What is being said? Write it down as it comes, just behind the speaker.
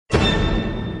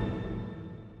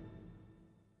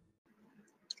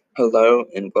Hello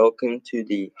and welcome to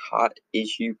the Hot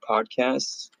Issue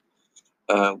Podcast,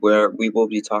 where we will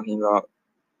be talking about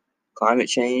climate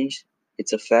change,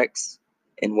 its effects,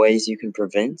 and ways you can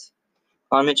prevent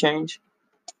climate change.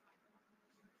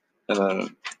 Uh,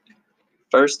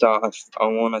 First off, I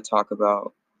want to talk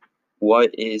about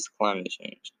what is climate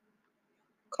change.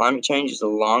 Climate change is a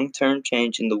long-term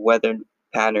change in the weather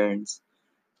patterns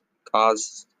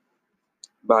caused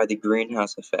by the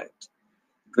greenhouse effect.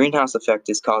 Greenhouse effect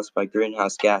is caused by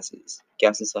greenhouse gases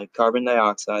like carbon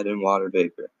dioxide and water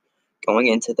vapor, going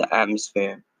into the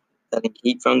atmosphere, letting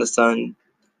heat from the sun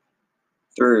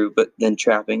through, but then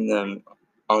trapping them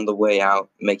on the way out,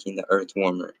 making the earth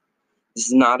warmer. This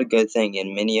is not a good thing,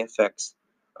 and many effects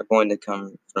are going to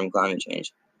come from climate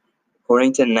change.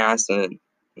 According to NASA,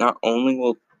 not only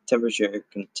will temperature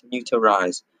continue to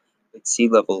rise, but sea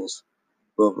levels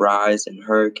will rise and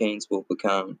hurricanes will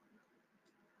become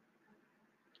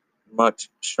much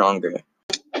stronger.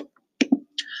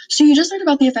 So you just heard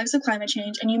about the effects of climate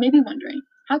change, and you may be wondering,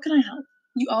 how can I help?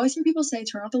 You always hear people say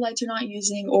turn off the lights you're not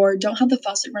using or don't have the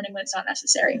faucet running when it's not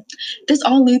necessary. This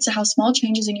all leads to how small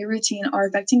changes in your routine are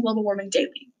affecting global warming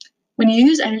daily. When you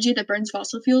use energy that burns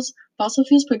fossil fuels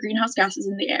put greenhouse gases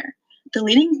in the air. The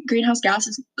leading greenhouse gas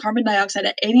is carbon dioxide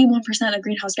at 81% of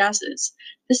greenhouse gases.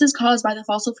 This is caused by the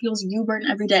fossil fuels you burn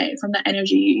every day from the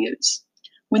energy you use.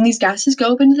 When these gases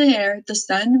go up into the air, the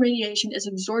sun radiation is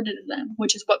absorbed into them,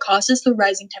 which is what causes the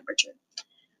rising temperature.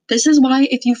 This is why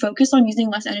if you focus on using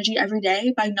less energy every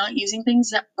day by not using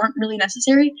things that aren't really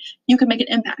necessary, you can make an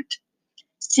impact.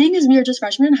 Seeing as we are just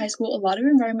freshmen in high school, a lot of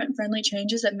environment-friendly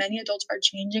changes that many adults are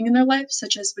changing in their lives,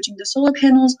 such as switching to solar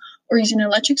panels or using an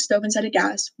electric stove instead of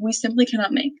gas, we simply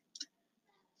cannot make.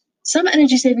 Some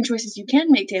energy-saving choices you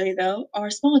can make daily, though, are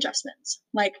small adjustments,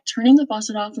 like turning the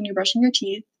faucet off when you're brushing your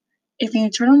teeth. If you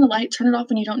turn on the light, turn it off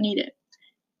when you don't need it.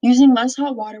 Using less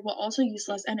hot water will also use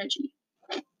less energy.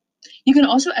 You can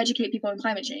also educate people on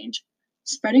climate change.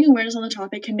 Spreading awareness on the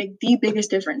topic can make the biggest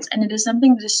difference, and it is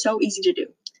something that is so easy to do.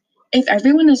 If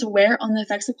everyone is aware on the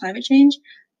effects of climate change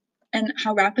and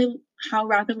how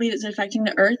rapidly it's affecting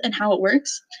the earth and how it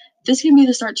works, this can be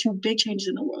the start to big changes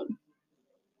in the world.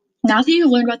 Now that you've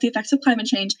learned about the effects of climate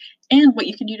change and what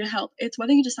you can do to help, it's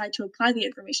whether you decide to apply the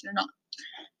information or not.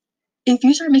 If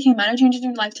you start making minor changes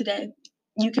in your life today,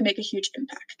 you can make a huge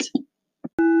impact.